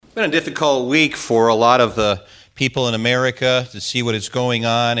It's been a difficult week for a lot of the people in America to see what is going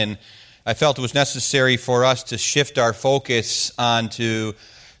on, and I felt it was necessary for us to shift our focus onto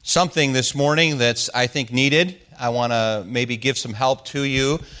something this morning that's, I think, needed. I want to maybe give some help to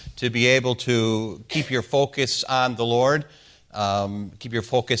you to be able to keep your focus on the Lord, keep your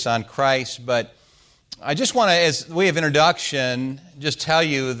focus on Christ. But I just want to, as a way of introduction, just tell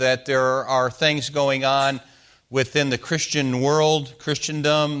you that there are things going on within the Christian world,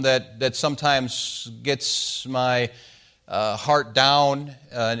 Christendom, that sometimes gets my heart down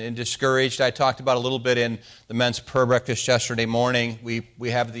and discouraged. I talked about a little bit in the men's prayer breakfast yesterday morning. We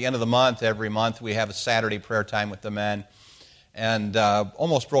have at the end of the month, every month, we have a Saturday prayer time with the men. And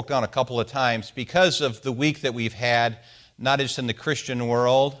almost broke down a couple of times because of the week that we've had, not just in the Christian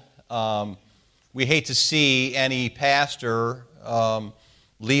world. We hate to see any pastor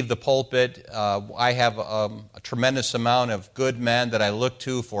leave the pulpit. I have a tremendous amount of good men that I look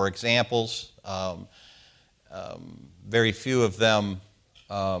to for examples. Very few of them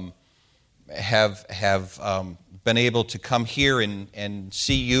have been able to come here and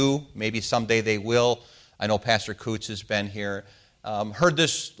see you. Maybe someday they will. I know Pastor Coots has been here. Heard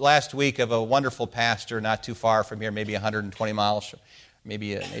this last week of a wonderful pastor not too far from here, maybe 120 miles,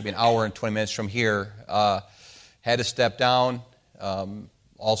 maybe an hour and 20 minutes from here. Had to step down.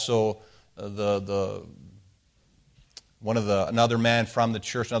 Also, another man from the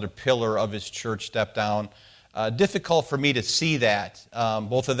church, another pillar of his church, stepped down. Difficult for me to see that.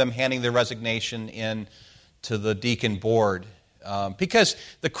 Both of them handing their resignation in to the deacon board, because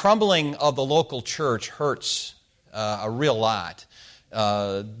the crumbling of the local church hurts a real lot.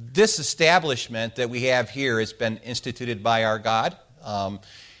 This establishment that we have here has been instituted by our God.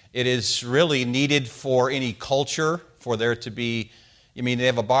 It is really needed for any culture, for there to be. They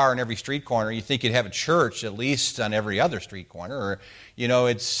have a bar on every street corner. You think you'd have a church at least on every other street corner. Or,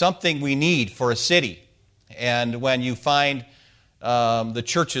 it's something we need for a city. And when you find the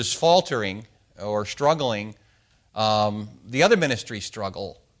churches faltering or struggling, the other ministries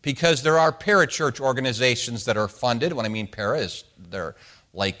struggle because there are parachurch organizations that are funded. When I mean para, is they're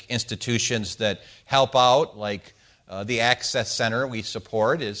like institutions that help out, like the Access Center we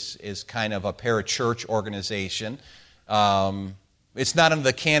support is kind of a parachurch organization. It's not under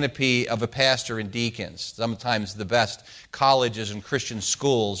the canopy of a pastor and deacons. Sometimes the best colleges and Christian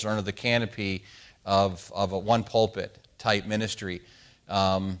schools are under the canopy of a one pulpit type ministry.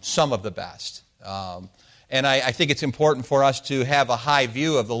 Some of the best. And I think it's important for us to have a high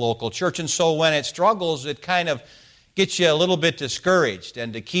view of the local church. And so when it struggles, it kind of gets you a little bit discouraged.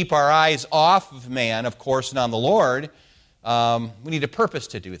 And to keep our eyes off of man, of course, and on the Lord, we need a purpose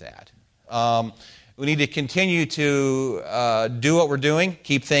to do that. We need to continue to do what we're doing,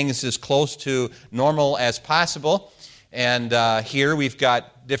 keep things as close to normal as possible. And here we've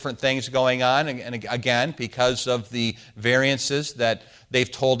got different things going on, and again, because of the variances that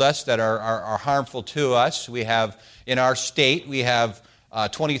they've told us that are harmful to us. We have, in our state, we have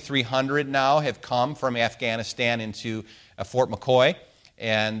 2,300 now have come from Afghanistan into Fort McCoy.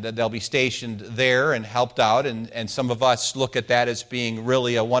 And they'll be stationed there and helped out. And some of us look at that as being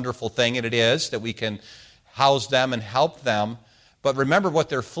really a wonderful thing, and it is, that we can house them and help them. But remember what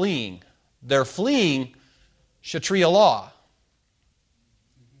they're fleeing. They're fleeing Sharia law.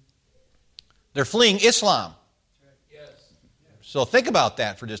 They're fleeing Islam. So think about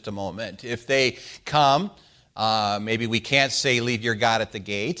that for just a moment. If they come, maybe we can't say leave your God at the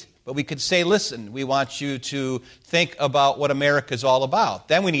gate. But we could say, listen, we want you to think about what America's all about.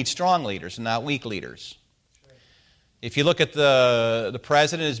 Then we need strong leaders and not weak leaders. Sure. If you look at the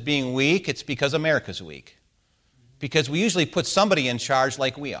president as being weak, it's because America's weak. Because we usually put somebody in charge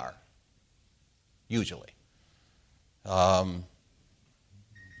like we are. Usually. The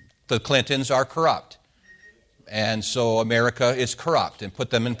Clintons are corrupt. And so America is corrupt and put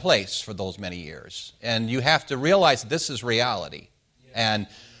them in place for those many years. And you have to realize this is reality. And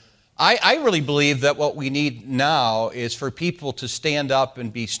I really believe that what we need now is for people to stand up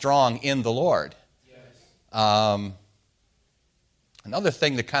and be strong in the Lord. Yes. Another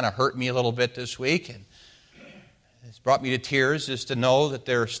thing that kind of hurt me a little bit this week, and it's brought me to tears, is to know that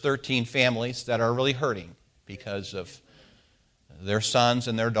there's 13 families that are really hurting because of their sons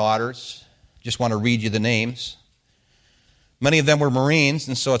and their daughters. Just want to read you the names. Many of them were Marines,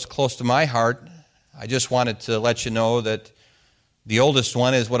 and so it's close to my heart. I just wanted to let you know that the oldest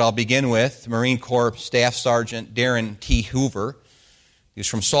one is what I'll begin with, Marine Corps Staff Sergeant Darren T. Hoover. He was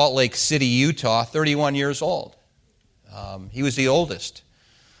from Salt Lake City, Utah, 31 years old. He was the oldest.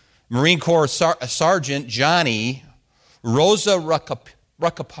 Marine Corps Sergeant Johnny Rosa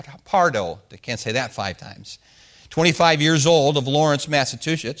Rucapardo, I can't say that 5 times, 25 years old, of Lawrence,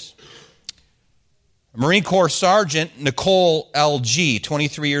 Massachusetts. Marine Corps Sergeant Nicole L.G.,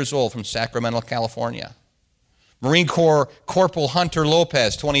 23 years old, from Sacramento, California. Marine Corps Corporal Hunter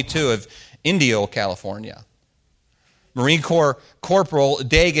Lopez, 22, of Indio, California. Marine Corps Corporal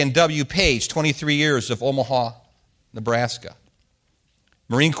Dagan W. Page, 23 years, of Omaha, Nebraska.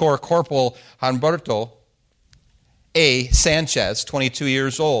 Marine Corps Corporal Humberto A. Sanchez, 22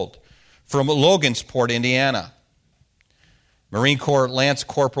 years old, from Logansport, Indiana. Marine Corps Lance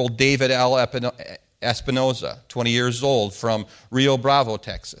Corporal David L. Espinoza, 20 years old, from Rio Bravo,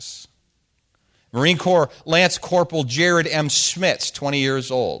 Texas. Marine Corps Lance Corporal Jared M. Schmitz, 20 years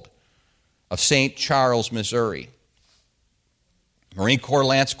old, of St. Charles, Missouri. Marine Corps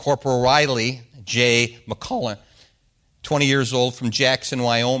Lance Corporal Riley J. McCullen, 20 years old, from Jackson,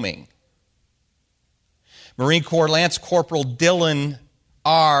 Wyoming. Marine Corps Lance Corporal Dylan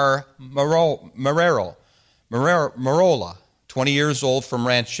R. Marola, 20 years old, from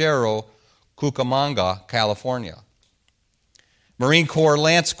Ranchero, Cucamonga, California. Marine Corps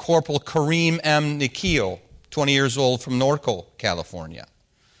Lance Corporal Kareem M. Nikio, 20 years old, from Norco, California.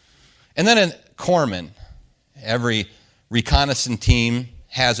 And then in corpsmen, every reconnaissance team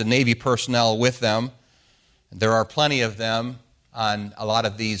has a Navy personnel with them. There are plenty of them on a lot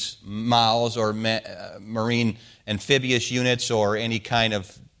of these MAUs, or Marine Amphibious Units, or any kind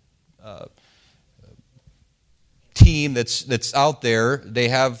of team that's out there. They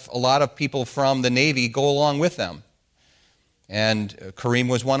have a lot of people from the Navy go along with them. And Kareem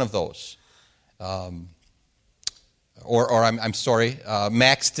was one of those. Maxton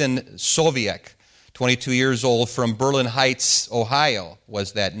Soviek, 22 years old, from Berlin Heights, Ohio,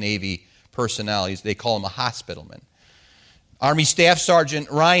 was that Navy personnel. They call him a hospitalman. Army Staff Sergeant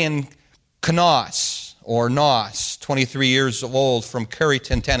Ryan Knoss, or Noss, 23 years old, from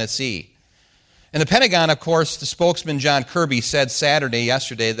Curryton, Tennessee. In the Pentagon, of course, the spokesman John Kirby said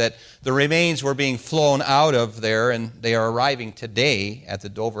yesterday, that the remains were being flown out of there, and they are arriving today at the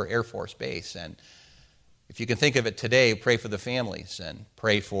Dover Air Force Base. And if you can think of it today, pray for the families and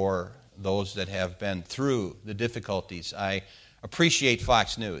pray for those that have been through the difficulties. I appreciate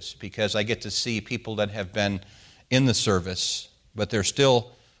Fox News because I get to see people that have been in the service, but they're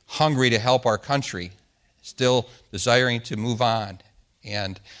still hungry to help our country, still desiring to move on.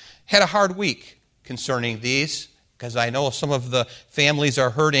 And had a hard week concerning these, because I know some of the families are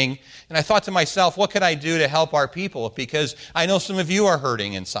hurting. And I thought to myself, what can I do to help our people? Because I know some of you are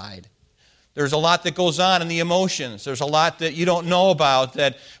hurting inside. There's a lot that goes on in the emotions. There's a lot that you don't know about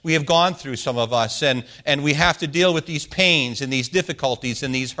that we have gone through, some of us. And we have to deal with these pains and these difficulties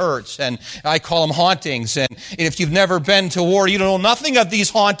and these hurts. And I call them hauntings. And if you've never been to war, you don't know nothing of these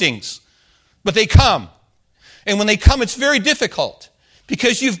hauntings. But they come. And when they come, it's very difficult.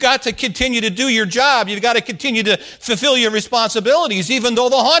 Because you've got to continue to do your job. You've got to continue to fulfill your responsibilities, even though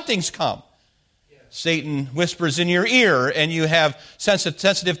the hauntings come. Yeah. Satan whispers in your ear, and you have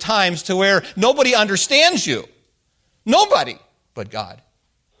sensitive times to where nobody understands you. Nobody but God.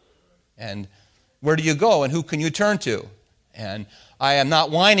 And where do you go, and who can you turn to? And I am not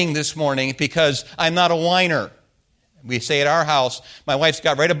whining this morning because I'm not a whiner. We say at our house, my wife's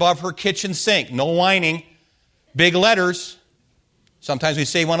got right above her kitchen sink, no whining, big letters. Sometimes we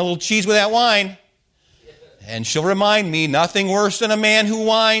say, want a little cheese with that wine? And she'll remind me, nothing worse than a man who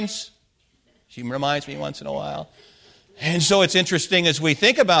whines. She reminds me once in a while. And so it's interesting as we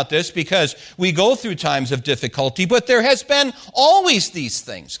think about this, because we go through times of difficulty, but there has been always these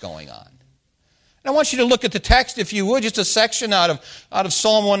things going on. And I want you to look at the text, if you would, just a section out of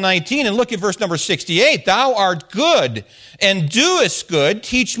Psalm 119, and look at verse number 68. Thou art good and doest good,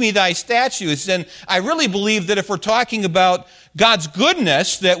 teach me thy statutes. And I really believe that if we're talking about God's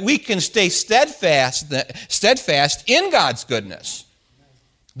goodness, that we can stay steadfast in God's goodness.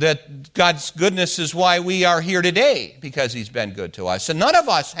 That God's goodness is why we are here today, because He's been good to us. And none of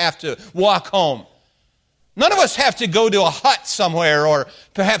us have to walk home. None of us have to go to a hut somewhere or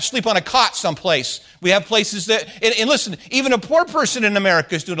perhaps sleep on a cot someplace. We have places that, and listen, even a poor person in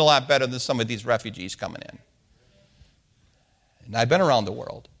America is doing a lot better than some of these refugees coming in. And I've been around the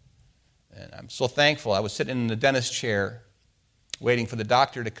world, and I'm so thankful. I was sitting in the dentist chair waiting for the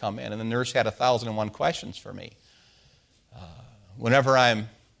doctor to come in, and the nurse had 1,001 questions for me. Whenever I'm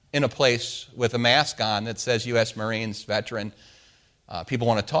in a place with a mask on that says U.S. Marines, veteran, people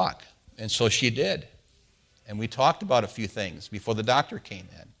want to talk. And so she did. And we talked about a few things before the doctor came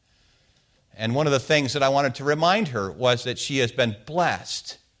in. And one of the things that I wanted to remind her was that she has been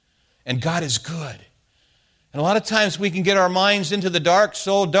blessed, and God is good. And a lot of times we can get our minds into the dark,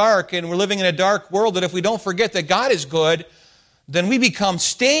 so dark, and we're living in a dark world, that if we don't forget that God is good, then we become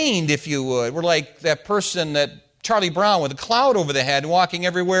stained, if you would. We're like that person that Charlie Brown with a cloud over the head, walking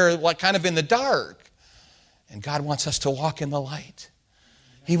everywhere like kind of in the dark. And God wants us to walk in the light.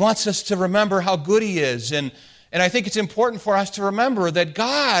 He wants us to remember how good He is. And I think it's important for us to remember that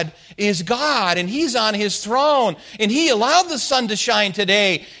God is God and He's on His throne. And He allowed the sun to shine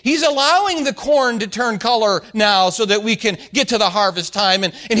today. He's allowing the corn to turn color now so that we can get to the harvest time.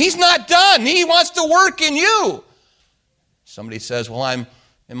 And He's not done. He wants to work in you. Somebody says, well, I'm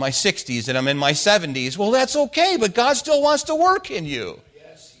in my 60s and I'm in my 70s. Well, that's okay, but God still wants to work in you.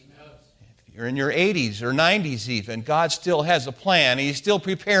 You're in your 80s or 90s even, God still has a plan. He's still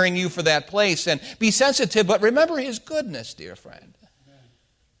preparing you for that place. And be sensitive, but remember His goodness, dear friend.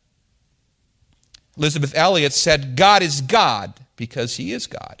 Elizabeth Elliot said, God is God because He is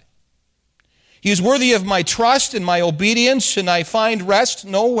God. He is worthy of my trust and my obedience, and I find rest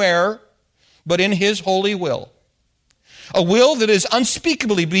nowhere but in His holy will. A will that is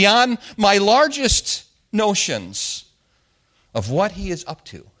unspeakably beyond my largest notions of what He is up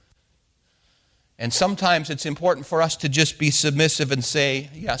to. And sometimes it's important for us to just be submissive and say,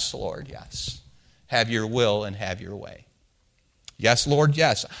 yes, Lord, yes. Have your will and have your way. Yes, Lord,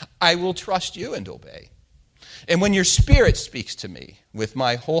 yes. I will trust you and obey. And when your Spirit speaks to me with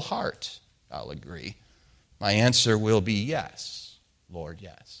my whole heart, I'll agree. My answer will be yes, Lord,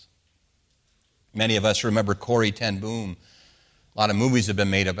 yes. Many of us remember Corrie ten Boom. A lot of movies have been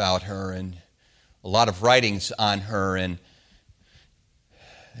made about her and a lot of writings on her. And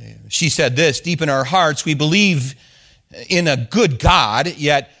she said this, deep in our hearts, we believe in a good God,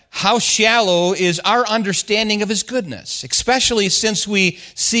 yet how shallow is our understanding of His goodness, especially since we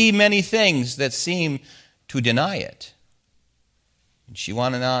see many things that seem to deny it. And she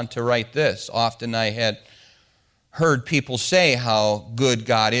went on to write this, often I had heard people say how good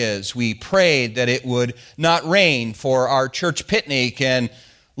God is. We prayed that it would not rain for our church picnic and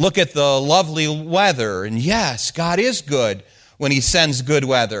look at the lovely weather. And yes, God is good when He sends good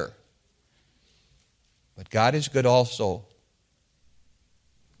weather. But God is good also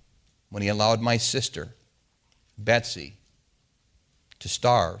when He allowed my sister, Betsy, to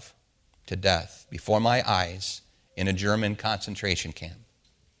starve to death before my eyes in a German concentration camp.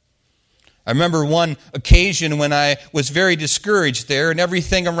 I remember one occasion when I was very discouraged there and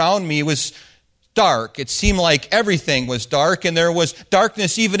everything around me was dark. It seemed like everything was dark and there was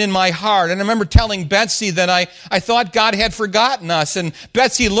darkness even in my heart. And I remember telling Betsy that I thought God had forgotten us. And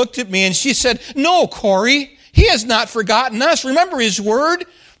Betsy looked at me and she said, no, Corey, He has not forgotten us. Remember His word,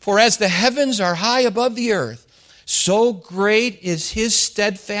 for as the heavens are high above the earth, so great is His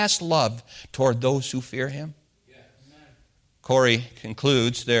steadfast love toward those who fear Him. Yeah. Corey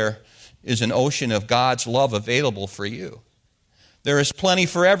concludes, there is an ocean of God's love available for you. There is plenty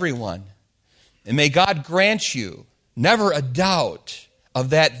for everyone. And may God grant you never a doubt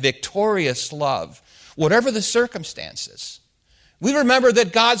of that victorious love, whatever the circumstances. We remember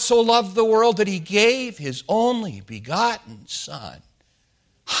that God so loved the world that He gave His only begotten Son.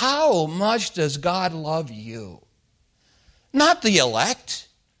 How much does God love you? Not the elect.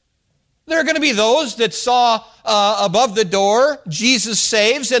 There are going to be those that saw above the door, Jesus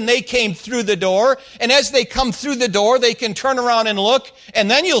saves, and they came through the door. And as they come through the door, they can turn around and look, and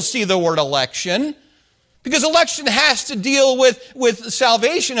then you'll see the word election. Because election has to deal with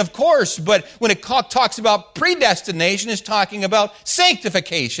salvation, of course, but when it talks about predestination, it's talking about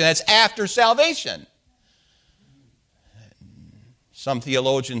sanctification. That's after salvation. Some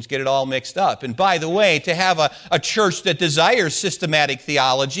theologians get it all mixed up. And by the way, to have a church that desires systematic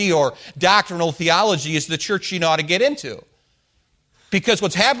theology or doctrinal theology is the church you ought to get into. Because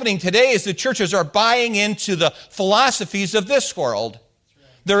what's happening today is the churches are buying into the philosophies of this world.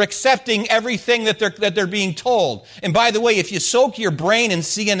 They're accepting everything that they're being told. And by the way, if you soak your brain in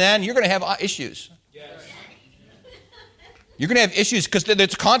CNN, you're going to have issues. Yes. You're going to have issues because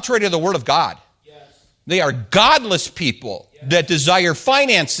it's contrary to the Word of God. Yes. They are godless people that desire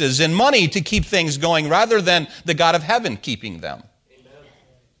finances and money to keep things going rather than the God of heaven keeping them. Amen.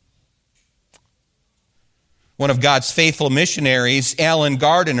 One of God's faithful missionaries, Alan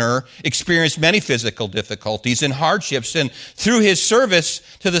Gardiner, experienced many physical difficulties and hardships, and through his service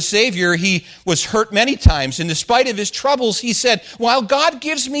to the Savior, he was hurt many times. And despite of his troubles, he said, while God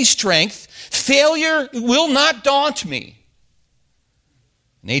gives me strength, failure will not daunt me.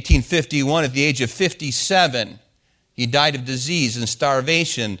 In 1851, at the age of 57, he died of disease and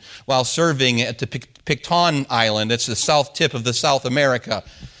starvation while serving at the Picton Island. That's the south tip of the South America.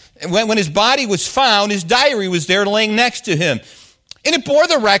 And when his body was found, his diary was there laying next to him. And it bore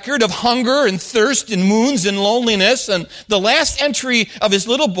the record of hunger and thirst and wounds and loneliness. And the last entry of his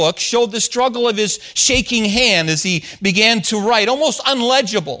little book showed the struggle of his shaking hand as he began to write, almost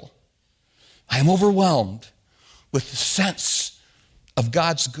unlegible. I am overwhelmed with the sense of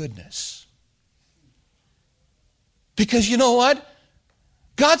God's goodness. Because you know what?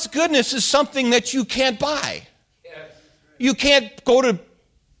 God's goodness is something that you can't buy. You can't go to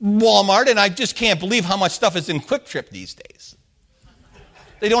Walmart, and I just can't believe how much stuff is in Quick Trip these days.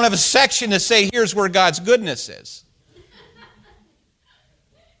 They don't have a section to say, here's where God's goodness is.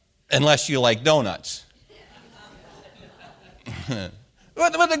 Unless you like donuts.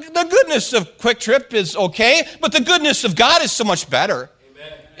 But the goodness of Quick Trip is okay, but the goodness of God is so much better.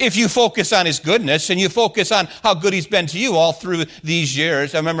 If you focus on His goodness and you focus on how good He's been to you all through these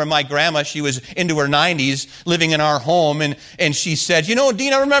years. I remember my grandma, she was into her 90s, living in our home, and she said, you know,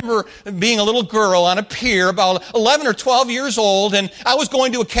 Dean, I remember being a little girl on a pier, about 11 or 12 years old, and I was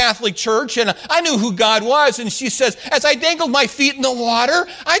going to a Catholic church, and I knew who God was, and she says, as I dangled my feet in the water,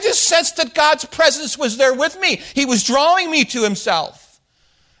 I just sensed that God's presence was there with me. He was drawing me to Himself.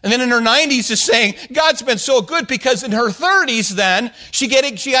 And then in her 90s is saying, God's been so good, because in her 30s then, she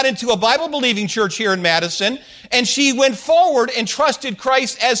got into a Bible-believing church here in Madison, and she went forward and trusted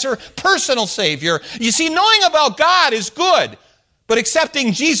Christ as her personal Savior. You see, knowing about God is good, but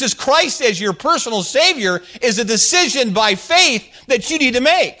accepting Jesus Christ as your personal Savior is a decision by faith that you need to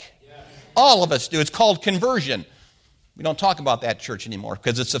make. Yes. All of us do. It's called conversion. We don't talk about that church anymore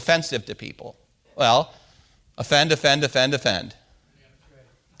because it's offensive to people. Well, offend.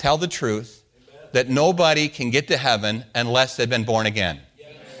 Tell the truth that nobody can get to heaven unless they've been born again.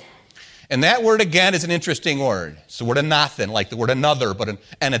 Yes. And that word again is an interesting word. It's the word anothen, like the word another, but an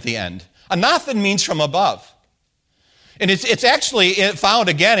N at the end. Anothen means from above. And it's actually found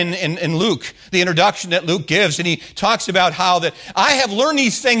again in Luke, the introduction that Luke gives, and he talks about how that I have learned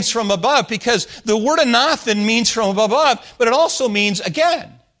these things from above, because the word anothen means from above, but it also means again.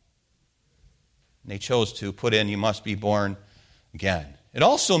 And they chose to put in, you must be born again. It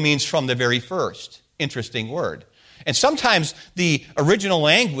also means from the very first. Interesting word. And sometimes the original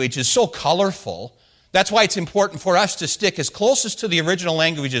language is so colorful. That's why it's important for us to stick as closest to the original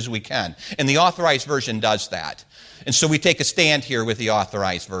language as we can. And the Authorized Version does that. And so we take a stand here with the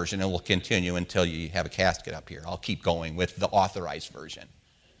Authorized Version, and we'll continue until you have a casket up here. I'll keep going with the Authorized Version.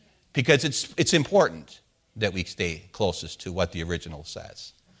 Because it's important that we stay closest to what the original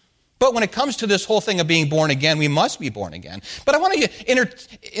says. But when it comes to this whole thing of being born again, we must be born again. But I want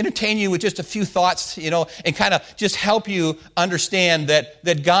to entertain you with just a few thoughts, and kind of just help you understand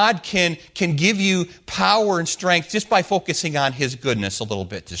that God can give you power and strength just by focusing on His goodness a little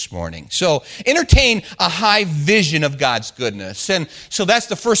bit this morning. So entertain a high vision of God's goodness. And so that's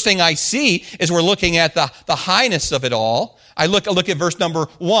the first thing I see as we're looking at the highness of it all. I look at verse number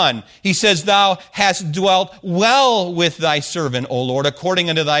 1. He says, Thou hast dwelt well with thy servant, O Lord, according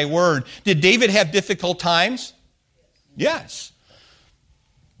unto thy word. Did David have difficult times? Yes.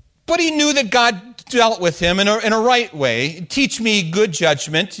 But he knew that God dealt with him in a right way. Teach me good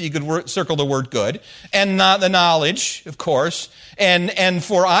judgment. You could circle the word good. And the knowledge, of course. And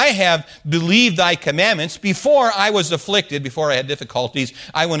for I have believed thy commandments. Before I was afflicted, before I had difficulties,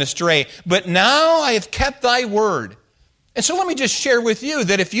 I went astray. But now I have kept thy word. And so let me just share with you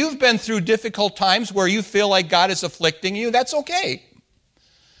that if you've been through difficult times where you feel like God is afflicting you, that's okay.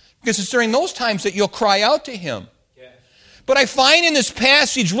 Because it's during those times that you'll cry out to Him. Yes. But I find in this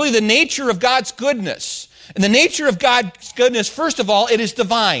passage really the nature of God's goodness. And the nature of God's goodness, first of all, it is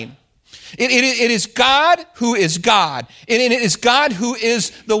divine. It is God who is God. And it is God who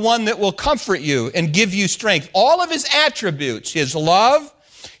is the one that will comfort you and give you strength. All of His attributes, His love,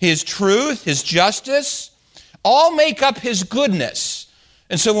 His truth, His justice, all make up His goodness.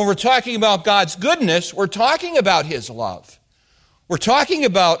 And so when we're talking about God's goodness, we're talking about His love. We're talking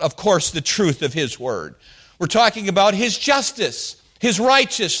about, of course, the truth of His word. We're talking about His justice, His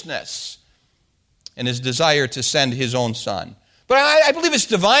righteousness, and His desire to send His own Son. But I believe it's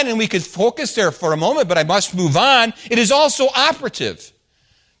divine, and we could focus there for a moment, but I must move on. It is also operative.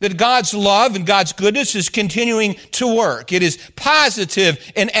 That God's love and God's goodness is continuing to work. It is positive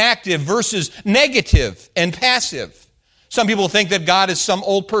and active versus negative and passive. Some people think that God is some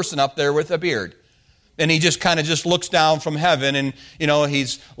old person up there with a beard. And He just kind of just looks down from heaven, and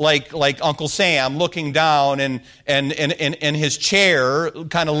He's like Uncle Sam looking down and in his chair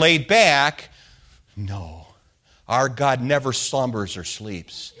kind of laid back. No. Our God never slumbers or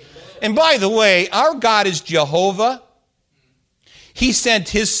sleeps. And by the way, our God is Jehovah. He sent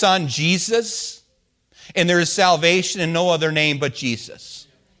His Son, Jesus, and there is salvation in no other name but Jesus.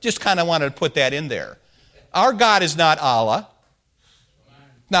 Just kind of wanted to put that in there. Our God is not Allah,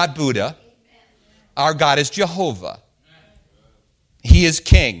 not Buddha. Our God is Jehovah. He is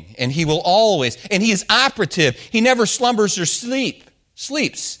King, and He will always, and He is operative. He never slumbers or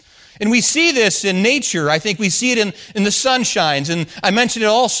sleeps. And we see this in nature. I think we see it in the sunshines. And I mentioned it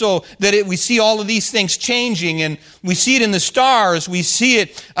also that we see all of these things changing. And we see it in the stars. We see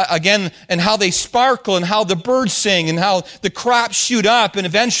it, again, in how they sparkle and how the birds sing and how the crops shoot up. And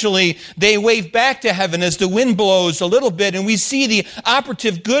eventually they wave back to heaven as the wind blows a little bit. And we see the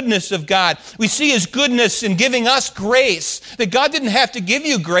operative goodness of God. We see His goodness in giving us grace. That God didn't have to give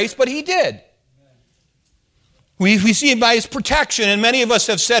you grace, but He did. We see it by His protection, and many of us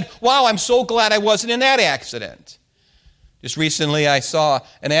have said, wow, I'm so glad I wasn't in that accident. Just recently I saw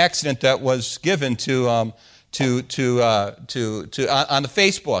an accident that was given on the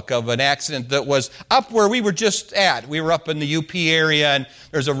Facebook of an accident that was up where we were just at. We were up in the UP area, and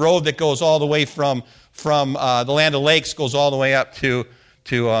there's a road that goes all the way from the Land of Lakes, goes all the way up to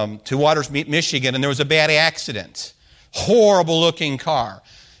Waters, Michigan, and there was a bad accident. Horrible looking car.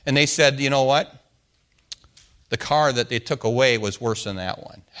 And they said, you know what? The car that they took away was worse than that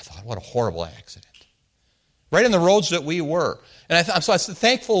one. I thought, what a horrible accident. Right in the roads that we were. And so I said,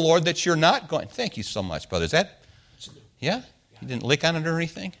 thankful, Lord, that you're not going. Thank you so much, brother. Is that, yeah? You didn't lick on it or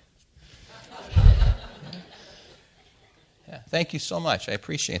anything? Yeah, thank you so much. I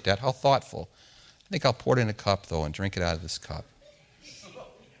appreciate that. How thoughtful. I think I'll pour it in a cup, though, and drink it out of this cup.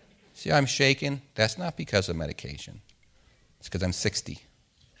 See how I'm shaking? That's not because of medication. It's because I'm 60.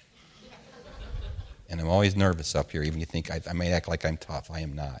 And I'm always nervous up here, even you think I may act like I'm tough. I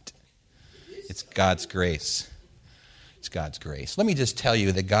am not. It's God's grace. It's God's grace. Let me just tell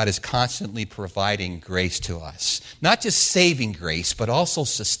you that God is constantly providing grace to us. Not just saving grace, but also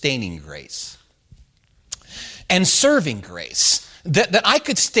sustaining grace. And serving grace. That I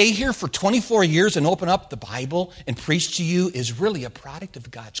could stay here for 24 years and open up the Bible and preach to you is really a product of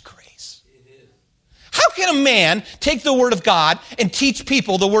God's grace. How can a man take the Word of God and teach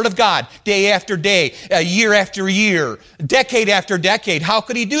people the Word of God day after day, year after year, decade after decade? How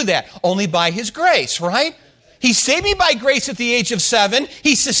could he do that? Only by His grace, right? He saved me by grace at the age of 7.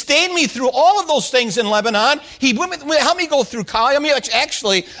 He sustained me through all of those things in Lebanon. He helped me go through college. I mean,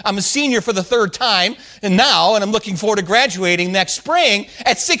 actually, I'm a senior for the 3rd time and I'm looking forward to graduating next spring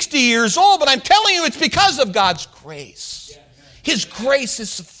at 60 years old. But I'm telling you, it's because of God's grace. His grace is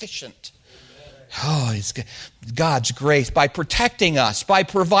sufficient. Oh, it's God's grace by protecting us, by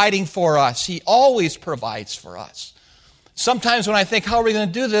providing for us. He always provides for us. Sometimes when I think, how are we going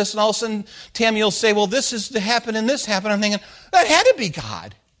to do this? And all of a sudden, Tammy will say, well, this is to happen and this happened. I'm thinking, that had to be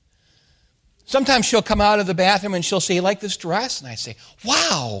God. Sometimes she'll come out of the bathroom and she'll say, you like this dress? And I say,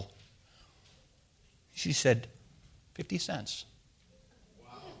 wow. She said, 50 cents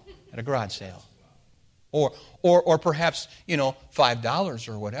at a garage sale. Or perhaps, $5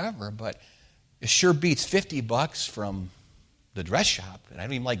 or whatever, but it sure beats $50 from the dress shop. And I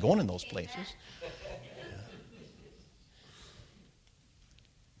don't even like going in those places.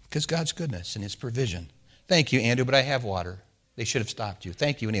 Because God's goodness and His provision. Thank you, Andrew, but I have water. They should have stopped you.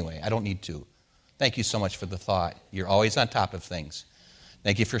 Thank you anyway. I don't need to. Thank you so much for the thought. You're always on top of things.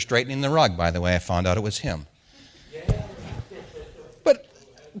 Thank you for straightening the rug, by the way. I found out it was him. But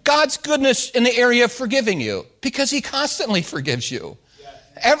God's goodness in the area of forgiving you, because He constantly forgives you.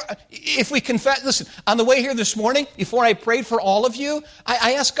 If we confess, listen, on the way here this morning, before I prayed for all of you,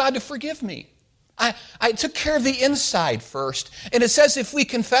 I asked God to forgive me. I took care of the inside first. And it says if we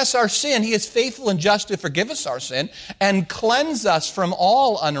confess our sin, He is faithful and just to forgive us our sin and cleanse us from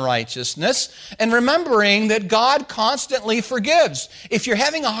all unrighteousness. And remembering that God constantly forgives. If you're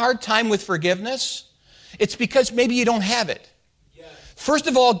having a hard time with forgiveness, it's because maybe you don't have it. First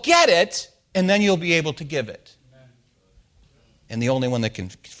of all, get it, and then you'll be able to give it. And the only one that can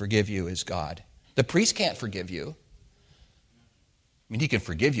forgive you is God. The priest can't forgive you. I mean, he can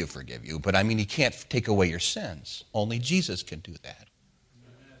forgive you, but he can't take away your sins. Only Jesus can do that.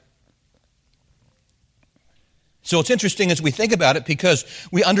 So it's interesting as we think about it because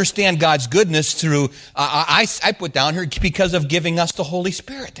we understand God's goodness through, I put down here, because of giving us the Holy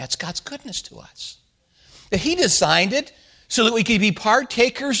Spirit. That's God's goodness to us. That He designed it so that we could be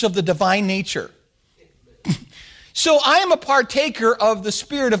partakers of the divine nature. So I am a partaker of the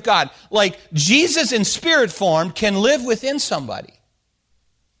Spirit of God. Like Jesus in spirit form can live within somebody.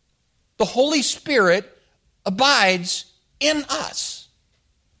 The Holy Spirit abides in us.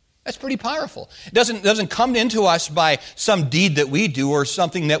 That's pretty powerful. It doesn't come into us by some deed that we do or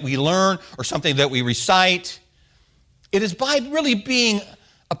something that we learn or something that we recite. It is by really being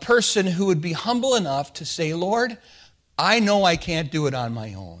a person who would be humble enough to say, Lord, I know I can't do it on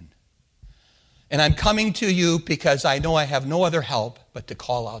my own. And I'm coming to you because I know I have no other help but to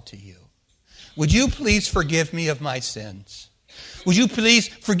call out to you. Would you please forgive me of my sins? Would you please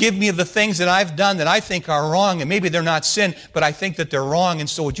forgive me of the things that I've done that I think are wrong, and maybe they're not sin, but I think that they're wrong, and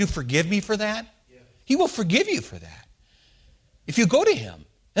so would you forgive me for that? Yeah. He will forgive you for that. If you go to Him,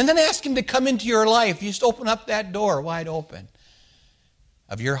 and then ask Him to come into your life, you just open up that door wide open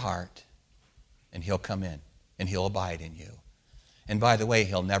of your heart, and He'll come in, and He'll abide in you. And by the way,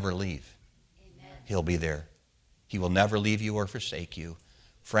 He'll never leave. Amen. He'll be there. He will never leave you or forsake you.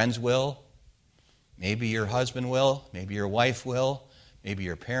 Friends will. Maybe your husband will. Maybe your wife will. Maybe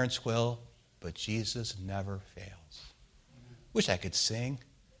your parents will. But Jesus never fails. Wish I could sing.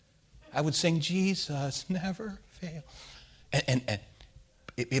 I would sing, Jesus never fails. But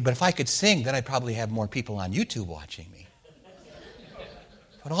if I could sing, then I'd probably have more people on YouTube watching me.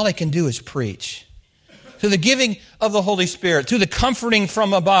 But all I can do is preach. Through the giving of the Holy Spirit, through the comforting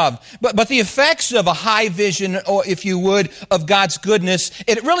from above. But the effects of a high vision, or if you would, of God's goodness,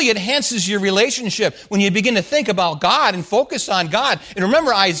 it really enhances your relationship when you begin to think about God and focus on God. And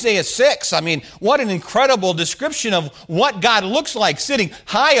remember Isaiah 6. I mean, what an incredible description of what God looks like, sitting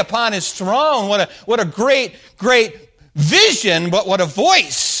high upon His throne. What a great, great vision, but what a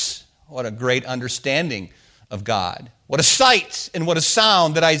voice. What a great understanding of God. What a sight and what a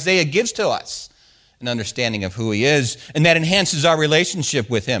sound that Isaiah gives to us. An understanding of who He is, and that enhances our relationship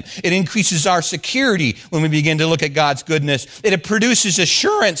with Him. It increases our security when we begin to look at God's goodness. It produces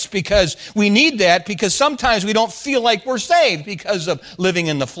assurance because we need that, because sometimes we don't feel like we're saved because of living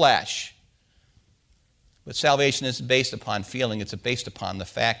in the flesh. But salvation isn't based upon feeling, it's based upon the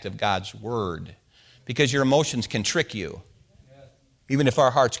fact of God's Word. Because your emotions can trick you. Even if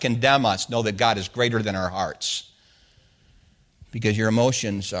our hearts condemn us, know that God is greater than our hearts. Because your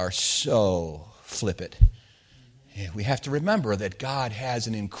emotions are so flip it. We have to remember that God has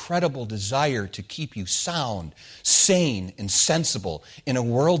an incredible desire to keep you sound, sane, and sensible in a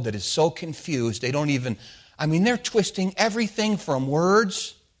world that is so confused. They're twisting everything from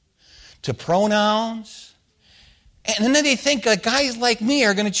words to pronouns. And then they think that guys like me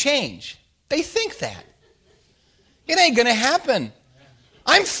are going to change. They think that. It ain't going to happen.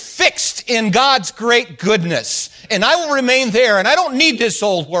 I'm fixed in God's great goodness, and I will remain there, and I don't need this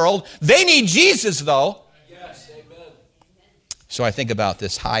old world. They need Jesus, though. Yes, amen. So I think about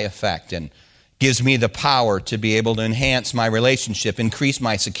this high effect, and gives me the power to be able to enhance my relationship, increase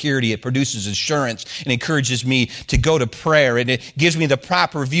my security. It produces assurance and encourages me to go to prayer, and it gives me the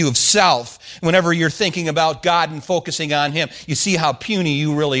proper view of self. Whenever you're thinking about God and focusing on Him, you see how puny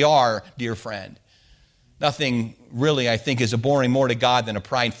you really are, dear friend. Nothing really, I think, is abhorring more to God than a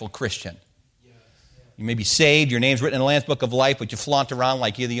prideful Christian. You may be saved, your name's written in the Lamb's Book of Life, but you flaunt around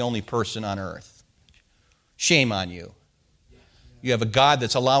like you're the only person on earth. Shame on you. You have a God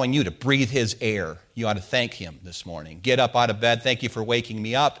that's allowing you to breathe His air. You ought to thank Him this morning. Get up out of bed. Thank you for waking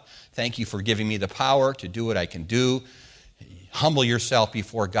me up. Thank you for giving me the power to do what I can do. Humble yourself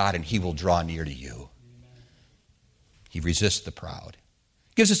before God, and He will draw near to you. He resists the proud.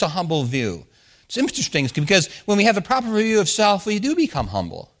 Gives us a humble view. It's interesting because when we have the proper view of self, we do become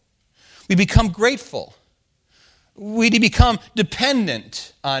humble. We become grateful. We become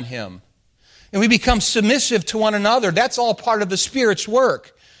dependent on Him. And we become submissive to one another. That's all part of the Spirit's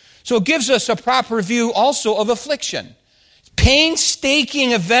work. So it gives us a proper view also of affliction.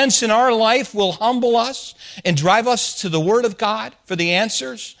 Painstaking events in our life will humble us and drive us to the Word of God for the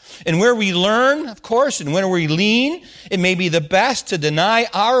answers. And where we learn, of course, and where we lean, it may be the best to deny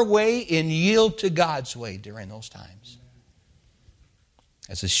our way and yield to God's way during those times.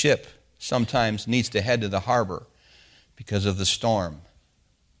 As a ship sometimes needs to head to the harbor because of the storm,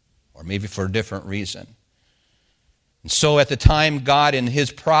 or maybe for a different reason. And so at the time, God in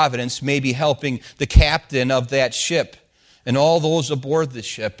His providence may be helping the captain of that ship and all those aboard the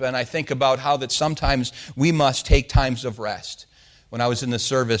ship. And I think about how that sometimes we must take times of rest. When I was in the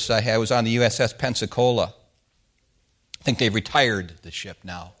service, I was on the USS Pensacola. I think they've retired the ship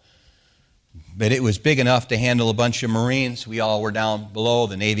now. But it was big enough to handle a bunch of Marines. We all were down below.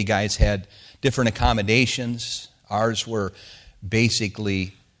 The Navy guys had different accommodations. Ours were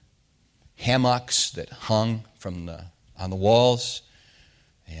basically hammocks that hung on the walls.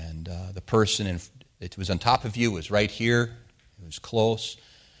 And the person it was on top of you was right here. It was close.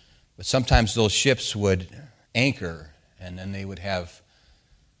 But sometimes those ships would anchor, and then they would have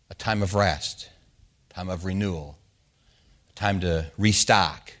a time of rest, time of renewal, a time to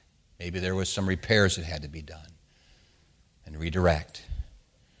restock. Maybe there was some repairs that had to be done and redirect.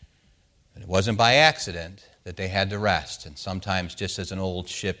 And it wasn't by accident that they had to rest. And sometimes, just as an old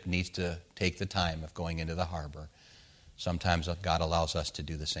ship needs to take the time of going into the harbor, sometimes God allows us to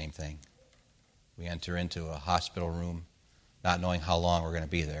do the same thing. We enter into a hospital room not knowing how long we're going to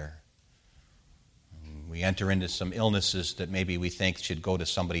be there. We enter into some illnesses that maybe we think should go to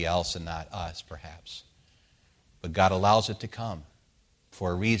somebody else and not us, perhaps. But God allows it to come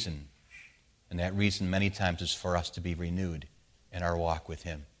for a reason. And that reason many times is for us to be renewed in our walk with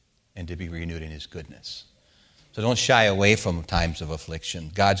Him and to be renewed in His goodness. So don't shy away from times of affliction.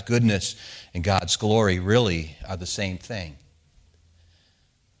 God's goodness and God's glory really are the same thing.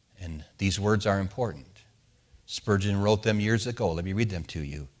 And these words are important. Spurgeon wrote them years ago. Let me read them to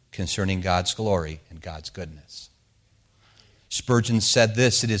you concerning God's glory and God's goodness. Spurgeon said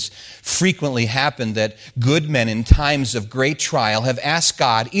this: "It has frequently happened that good men in times of great trial have asked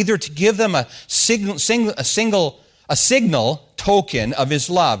God either to give them a signal token of His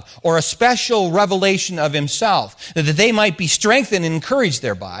love or a special revelation of Himself, that they might be strengthened and encouraged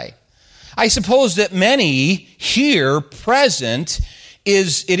thereby. I suppose that many here present,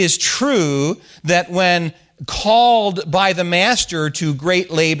 it is true that when called by the Master to great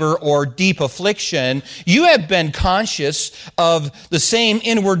labor or deep affliction, you have been conscious of the same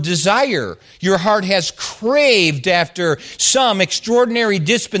inward desire. Your heart has craved after some extraordinary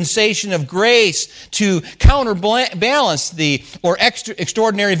dispensation of grace to counterbalance the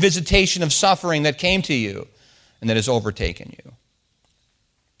extraordinary visitation of suffering that came to you and that has overtaken you.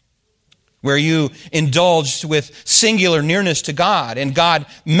 Where you indulged with singular nearness to God and God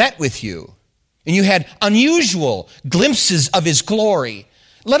met with you, and you had unusual glimpses of His glory.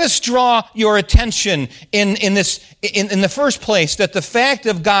 Let us draw your attention in the first place that the fact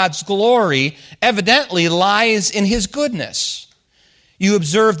of God's glory evidently lies in His goodness. You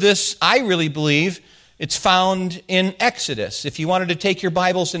observe this, I really believe, it's found in Exodus. If you wanted to take your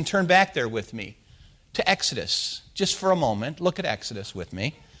Bibles and turn back there with me to Exodus, just for a moment, look at Exodus with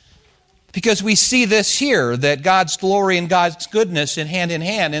me. Because we see this here, that God's glory and God's goodness in hand.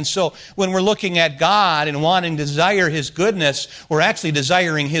 And so when we're looking at God and wanting to desire His goodness, we're actually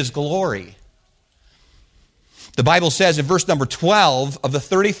desiring His glory. The Bible says in verse number 12 of the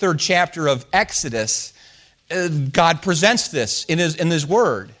 33rd chapter of Exodus, God presents this in His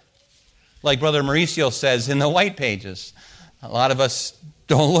Word. Like Brother Mauricio says in the white pages. A lot of us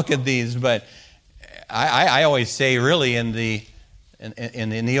don't look at these, but I always say really in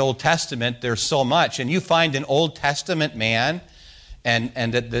the Old Testament, there's so much. And you find an Old Testament man and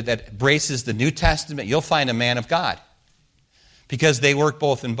that embraces the New Testament, you'll find a man of God. Because they work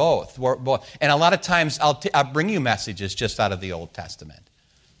both in both. And a lot of times I'll bring you messages just out of the Old Testament.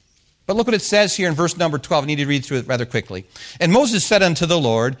 But look what it says here in verse number 12. I need to read through it rather quickly. And Moses said unto the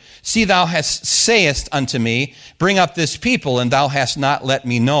Lord, See, thou sayest unto me, Bring up this people, and thou hast not let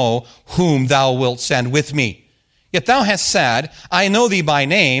me know whom thou wilt send with me. Yet thou hast said, I know thee by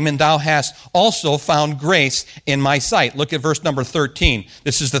name, and thou hast also found grace in my sight. Look at verse number 13.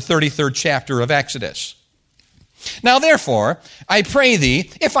 This is the 33rd chapter of Exodus. Now therefore, I pray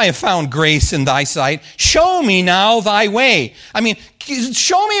thee, if I have found grace in thy sight, show me now thy way.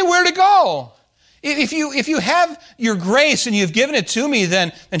 Show me where to go. If you have your grace and you've given it to me,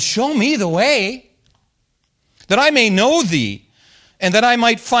 then show me the way, that I may know thee, and that I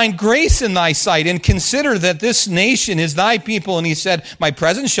might find grace in thy sight, and consider that this nation is thy people. And he said, My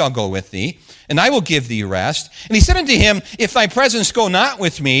presence shall go with thee, and I will give thee rest. And he said unto him, If thy presence go not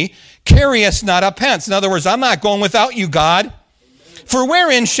with me, carry us not up hence. In other words, I'm not going without you, God. Amen. For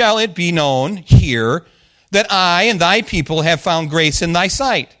wherein shall it be known here that I and thy people have found grace in thy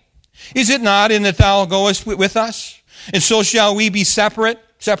sight? Is it not in that thou goest with us? And so shall we be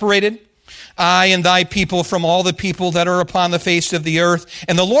separated, I and thy people from all the people that are upon the face of the earth.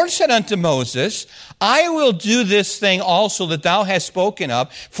 And the Lord said unto Moses, I will do this thing also that thou hast spoken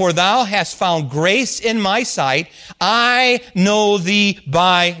of, for thou hast found grace in my sight. I know thee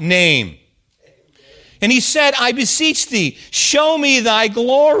by name. And he said, I beseech thee, show me thy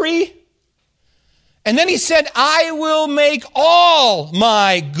glory. And then he said, I will make all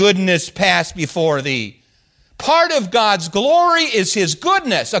my goodness pass before thee. Part of God's glory is His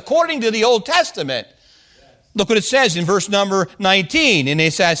goodness, according to the Old Testament. Look what it says in verse number 19. And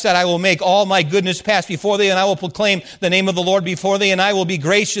it said, I will make all my goodness pass before thee, and I will proclaim the name of the Lord before thee, and I will be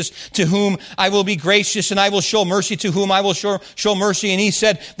gracious to whom I will be gracious, and I will show mercy to whom I will show mercy. And he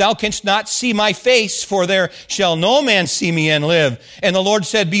said, Thou canst not see my face, for there shall no man see me and live. And the Lord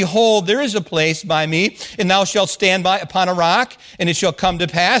said, Behold, there is a place by me, and thou shalt stand upon a rock, and it shall come to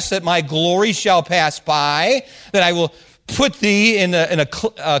pass that my glory shall pass by, that I will put thee in a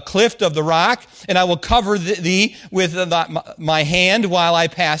cliff of the rock, and I will cover thee with my hand while I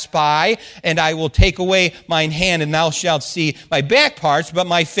pass by, and I will take away mine hand, and thou shalt see my back parts, but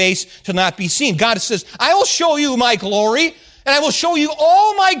my face shall not be seen. God says, I will show you my glory, and I will show you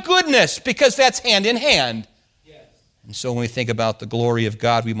all my goodness, because that's hand in hand. Yes. And so when we think about the glory of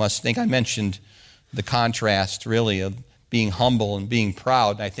God, we must think, I mentioned the contrast, really, of being humble and being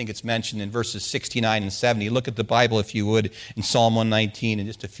proud. And I think it's mentioned in verses 69 and 70. Look at the Bible, if you would, in Psalm 119, and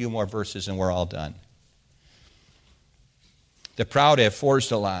just a few more verses, and we're all done. The proud have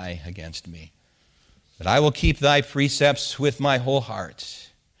forged a lie against me, but I will keep thy precepts with my whole heart.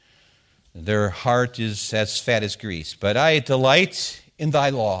 Their heart is as fat as grease, but I delight in thy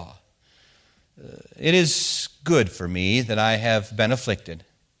law. It is good for me that I have been afflicted,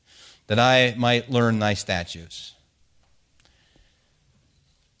 that I might learn thy statutes.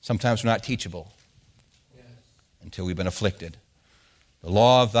 Sometimes we're not teachable until we've been afflicted. The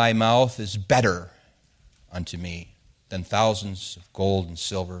law of thy mouth is better unto me than thousands of gold and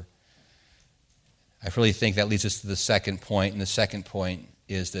silver. I really think that leads us to the second point, and the second point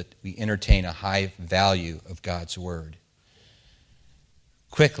is that we entertain a high value of God's Word.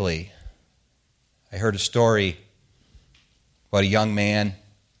 Quickly, I heard a story about a young man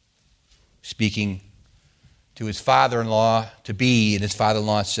speaking to his father-in-law to be, and his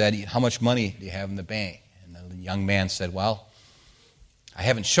father-in-law said, "How much money do you have in the bank?" And the young man said, "Well, I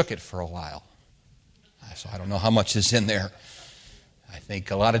haven't shook it for a while, so I don't know how much is in there." I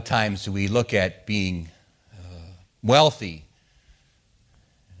think a lot of times we look at being wealthy.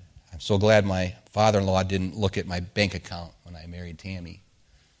 I'm so glad my father-in-law didn't look at my bank account when I married Tammy.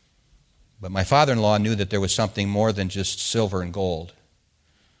 But my father-in-law knew that there was something more than just silver and gold.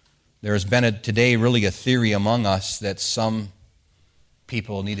 There has been today really a theory among us that some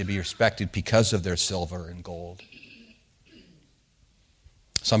people need to be respected because of their silver and gold.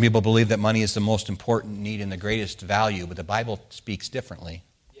 Some people believe that money is the most important need and the greatest value, but the Bible speaks differently.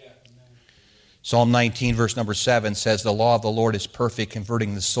 Psalm 19, verse number 7 says, "The law of the Lord is perfect,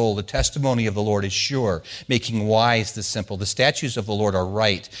 converting the soul. The testimony of the Lord is sure, making wise the simple. The statutes of the Lord are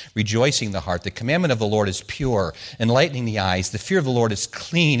right, rejoicing the heart. The commandment of the Lord is pure, enlightening the eyes. The fear of the Lord is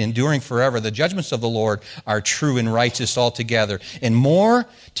clean, enduring forever. The judgments of the Lord are true and righteous altogether. And more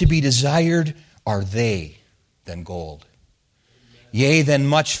to be desired are they than gold. Yea, than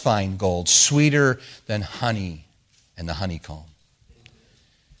much fine gold, sweeter than honey and the honeycomb."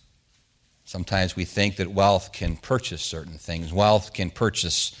 Sometimes we think that wealth can purchase certain things. Wealth can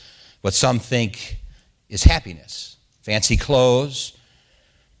purchase what some think is happiness. Fancy clothes,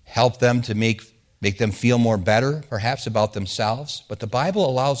 help them to make them feel more better, perhaps, about themselves. But the Bible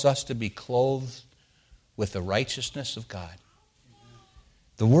allows us to be clothed with the righteousness of God.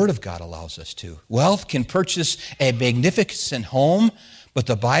 The Word of God allows us to. Wealth can purchase a magnificent home, but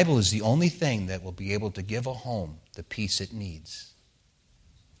the Bible is the only thing that will be able to give a home the peace it needs.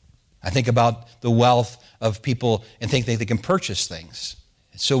 I think about the wealth of people and think they can purchase things.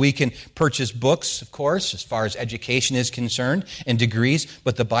 So we can purchase books, of course, as far as education is concerned, and degrees,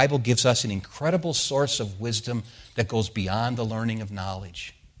 but the Bible gives us an incredible source of wisdom that goes beyond the learning of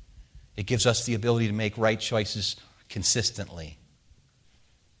knowledge. It gives us the ability to make right choices consistently.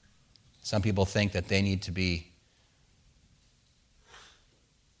 Some people think that they need to be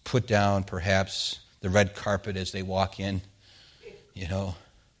put down, perhaps, the red carpet as they walk in. You know,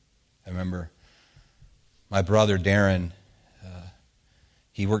 I remember my brother Darren,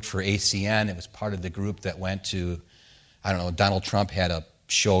 he worked for ACN. It was part of the group that went to, I don't know, Donald Trump had a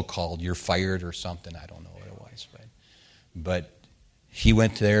show called You're Fired or something. I don't know what it was. But he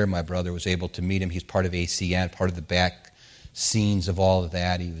went there. My brother was able to meet him. He's part of ACN, part of the back scenes of all of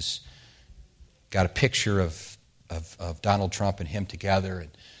that. He got a picture of Donald Trump and him together.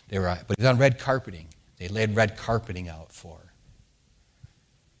 And but he was on red carpeting. They laid red carpeting out for.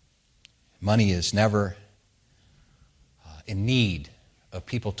 Money is never in need of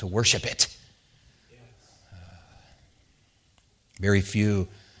people to worship it. Very few,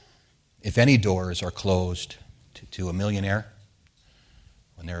 if any, doors are closed to a millionaire.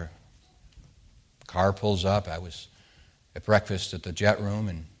 When their car pulls up, I was at breakfast at the Jet Room,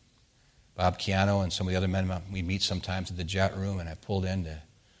 and Bob Chiano and some of the other men, we meet sometimes at the Jet Room, and I pulled in to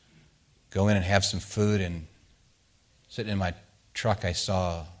go in and have some food, and sitting in my truck I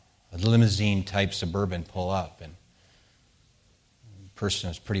saw a limousine-type Suburban pull up, and the person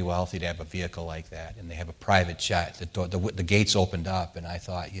was pretty wealthy to have a vehicle like that, and they have a private jet. The gates opened up, and I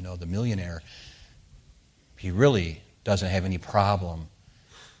thought, the millionaire, he really doesn't have any problem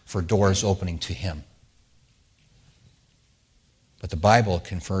for doors opening to him. But the Bible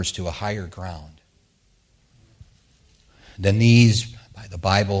confers to a higher ground. Than these, by the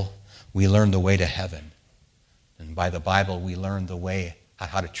Bible, we learn the way to heaven. And by the Bible, we learn the way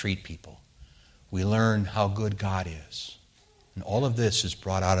how to treat people. We learn how good God is. And all of this is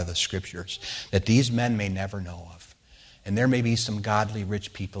brought out of the Scriptures that these men may never know of. And there may be some godly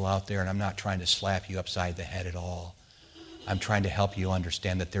rich people out there, and I'm not trying to slap you upside the head at all. I'm trying to help you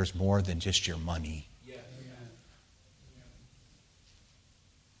understand that there's more than just your money.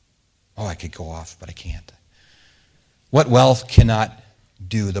 Oh, I could go off, but I can't. What wealth cannot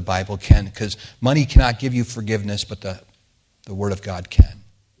do, the Bible can, because money cannot give you forgiveness, but the Word of God can.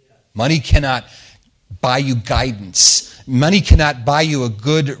 Money cannot buy you guidance. Money cannot buy you a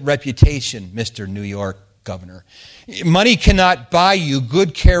good reputation, Mr. New York Governor. Money cannot buy you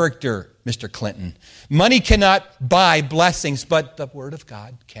good character, Mr. Clinton. Money cannot buy blessings, but the Word of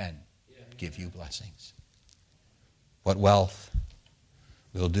God can give you blessings. What wealth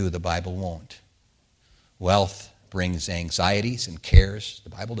will do, the Bible won't. Wealth brings anxieties and cares. The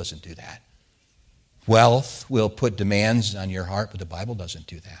Bible doesn't do that. Wealth will put demands on your heart, but the Bible doesn't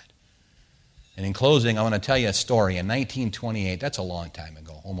do that. And in closing, I want to tell you a story. In 1928, that's a long time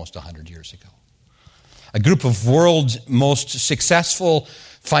ago, almost 100 years ago, a group of world's most successful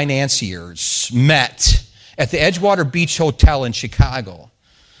financiers met at the Edgewater Beach Hotel in Chicago.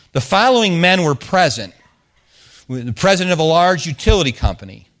 The following men were present. The president of a large utility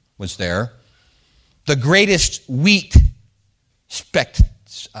company was there. The greatest wheat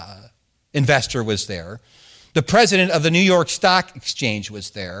investor was there. The president of the New York Stock Exchange was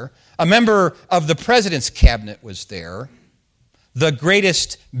there. A member of the president's cabinet was there. The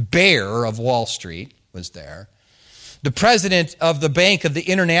greatest bear of Wall Street was there. The president of the Bank of the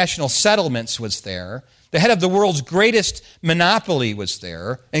International Settlements was there. The head of the world's greatest monopoly was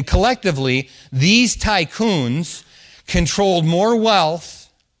there. And collectively, these tycoons controlled more wealth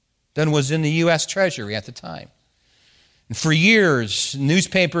than was in the U.S. Treasury at the time. And for years,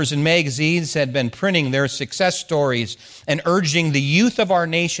 newspapers and magazines had been printing their success stories and urging the youth of our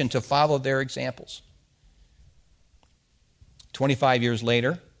nation to follow their examples. 25 years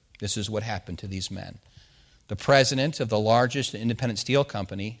later, this is what happened to these men. The president of the largest independent steel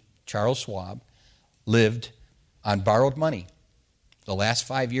company, Charles Schwab, lived on borrowed money the last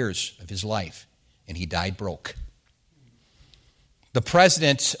 5 years of his life, and he died broke. The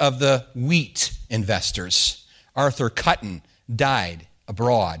president of the wheat investors, Arthur Cutten, died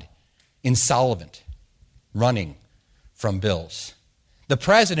abroad, insolvent, running from bills. The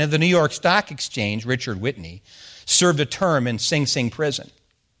president of the New York Stock Exchange, Richard Whitney, served a term in Sing Sing prison.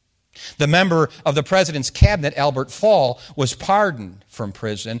 The member of the president's cabinet, Albert Fall, was pardoned from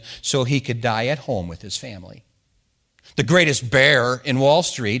prison so he could die at home with his family. The greatest bear in Wall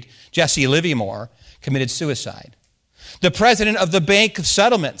Street, Jesse Livermore, committed suicide. The president of the Bank of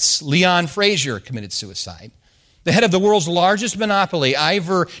Settlements, Leon Fraser, committed suicide. The head of the world's largest monopoly,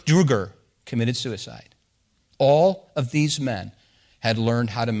 Ivor Druger, committed suicide. All of these men had learned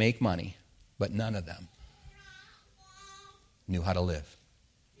how to make money, but none of them knew how to live.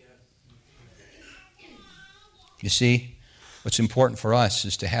 You see, what's important for us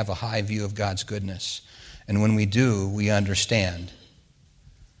is to have a high view of God's goodness. And when we do, we understand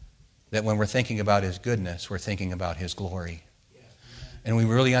that when we're thinking about His goodness, we're thinking about His glory. And when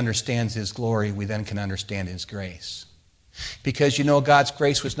we really understand His glory, we then can understand His grace. Because God's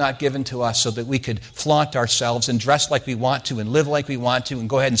grace was not given to us so that we could flaunt ourselves and dress like we want to and live like we want to and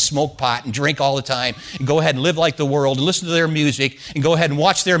go ahead and smoke pot and drink all the time and go ahead and live like the world and listen to their music and go ahead and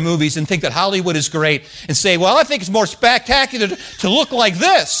watch their movies and think that Hollywood is great and say, well, I think it's more spectacular to look like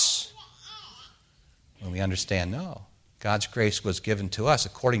this. When we understand, no, God's grace was given to us,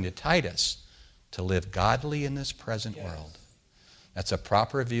 according to Titus, to live godly in this present world. That's a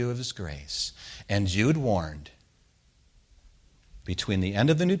proper view of His grace. And Jude warned, between the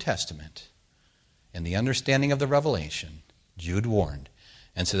end of the New Testament and the understanding of the Revelation, Jude warned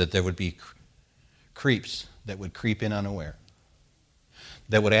and said that there would be creeps that would creep in unaware,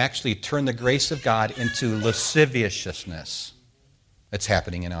 that would actually turn the grace of God into lasciviousness. That's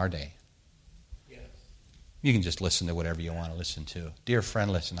happening in our day. You can just listen to whatever you want to listen to. Dear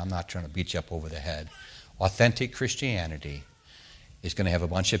friend, listen, I'm not trying to beat you up over the head. Authentic Christianity is going to have a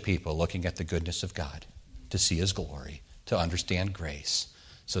bunch of people looking at the goodness of God to see His glory, to understand grace,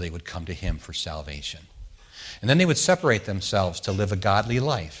 so they would come to Him for salvation. And then they would separate themselves to live a godly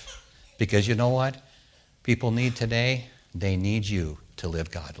life. Because you know what? People need today, they need you to live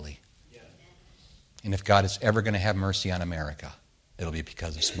godly. And if God is ever going to have mercy on America, it'll be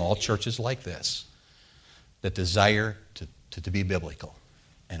because of small churches like this that desire to be biblical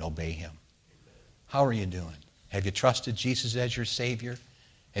and obey Him. How are you doing? Have you trusted Jesus as your Savior?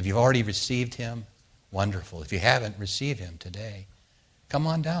 Have you already received Him? Wonderful. If you haven't, receive Him today. Come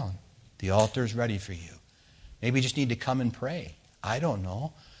on down. The altar is ready for you. Maybe you just need to come and pray. I don't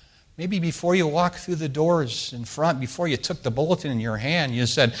know. Maybe before you walk through the doors in front, before you took the bulletin in your hand, you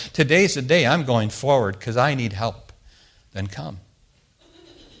said, today's the day I'm going forward because I need help. Then come.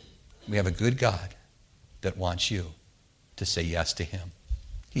 We have a good God that wants you to say yes to Him.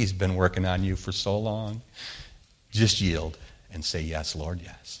 He's been working on you for so long. Just yield and say, yes, Lord,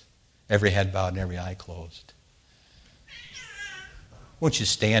 yes. Every head bowed and every eye closed. Won't you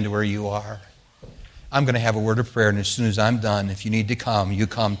stand where you are? I'm going to have a word of prayer, and as soon as I'm done, if you need to come, you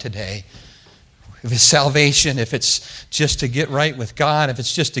come today. If it's salvation, if it's just to get right with God, if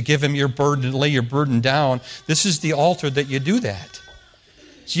it's just to give Him your burden and lay your burden down, this is the altar that you do that.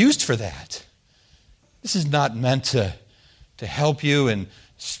 It's used for that. This is not meant to help you and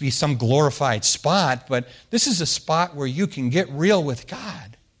be some glorified spot, but this is a spot where you can get real with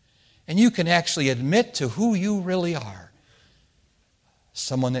God. And you can actually admit to who you really are.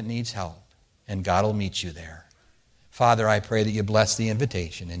 Someone that needs help. And God will meet you there. Father, I pray that you bless the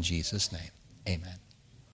invitation in Jesus' name. Amen.